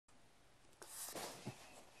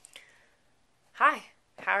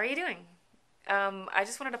are you doing? I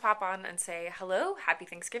just wanted to pop on and say hello, happy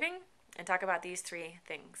Thanksgiving, and talk about these three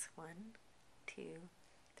things. One, two,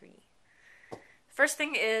 three. First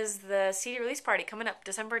thing is the CD release party coming up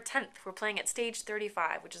December 10th. We're playing at Stage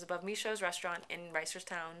 35, which is above Micho's restaurant in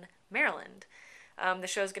Reisterstown, Maryland. The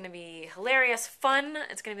show's going to be hilarious, fun.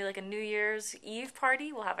 It's going to be like a New Year's Eve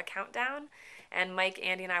party. We'll have a countdown, and Mike,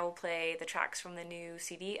 Andy, and I will play the tracks from the new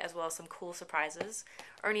CD as well as some cool surprises.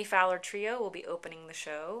 Ernie Fowler Trio will be opening the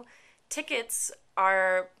show. Tickets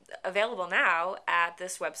are available now at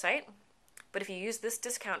this website, but if you use this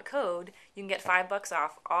discount code, you can get $5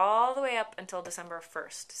 off all the way up until December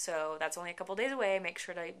 1st. So that's only a couple days away. Make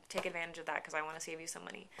sure to take advantage of that because I want to save you some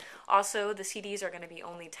money. Also, the CDs are going to be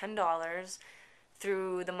only $10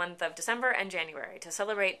 through the month of December and January to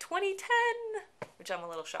celebrate 2010, which I'm a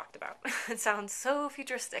little shocked about. It sounds so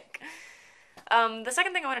futuristic. The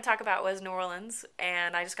second thing I want to talk about was New Orleans,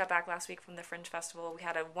 and I just got back last week from the Fringe Festival. We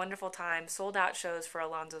had a wonderful time, sold out shows for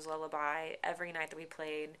Alonzo's Lullaby every night that we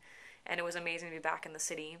played, and it was amazing to be back in the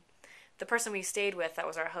city. The person we stayed with that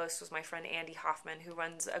was our host was my friend Andy Hoffman, who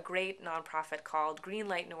runs a great nonprofit called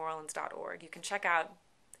greenlightneworleans.org. You can check out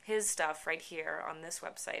his stuff right here on this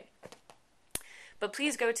website. But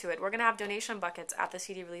please go to it. We're going to have donation buckets at the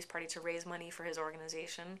CD release party to raise money for his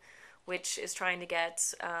organization, which is trying to get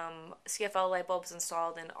CFL light bulbs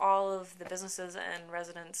installed in all of the businesses and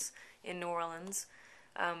residents in New Orleans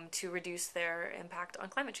to reduce their impact on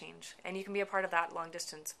climate change. And you can be a part of that long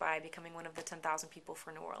distance by becoming one of the 10,000 people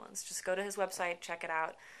for New Orleans. Just go to his website, check it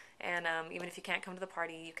out, and even if you can't come to the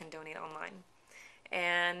party, you can donate online.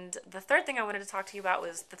 And the third thing I wanted to talk to you about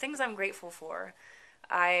was the things I'm grateful for.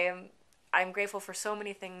 I'm grateful for so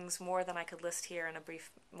many things, more than I could list here in a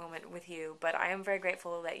brief moment with you, but I am very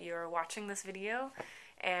grateful that you're watching this video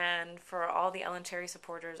and for all the Ellen Cherry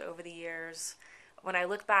supporters over the years. When I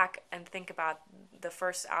look back and think about the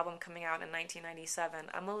first album coming out in 1997,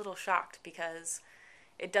 I'm a little shocked because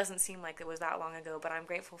it doesn't seem like it was that long ago, but I'm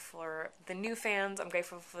grateful for the new fans. I'm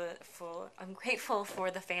grateful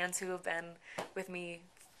for the fans who have been with me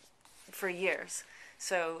for years.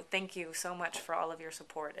 So thank you so much for all of your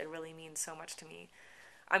support. It really means so much to me.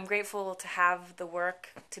 I'm grateful to have the work,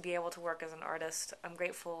 to be able to work as an artist. I'm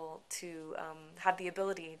grateful to have the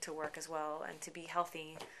ability to work as well and to be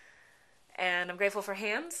healthy. And I'm grateful for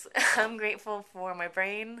hands. I'm grateful for my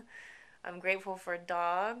brain. I'm grateful for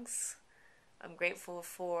dogs. I'm grateful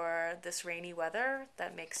for this rainy weather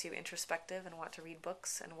that makes you introspective and want to read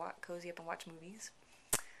books and cozy up and watch movies.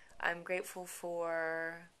 I'm grateful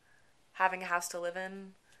for having a house to live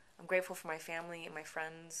in. I'm grateful for my family and my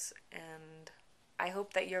friends, and I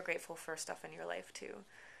hope that you're grateful for stuff in your life too.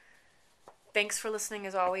 Thanks for listening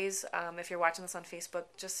as always. If you're watching this on Facebook,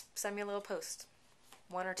 just send me a little post.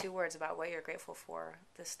 1 or 2 words about what you're grateful for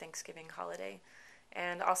this Thanksgiving holiday,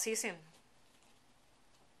 and I'll see you soon.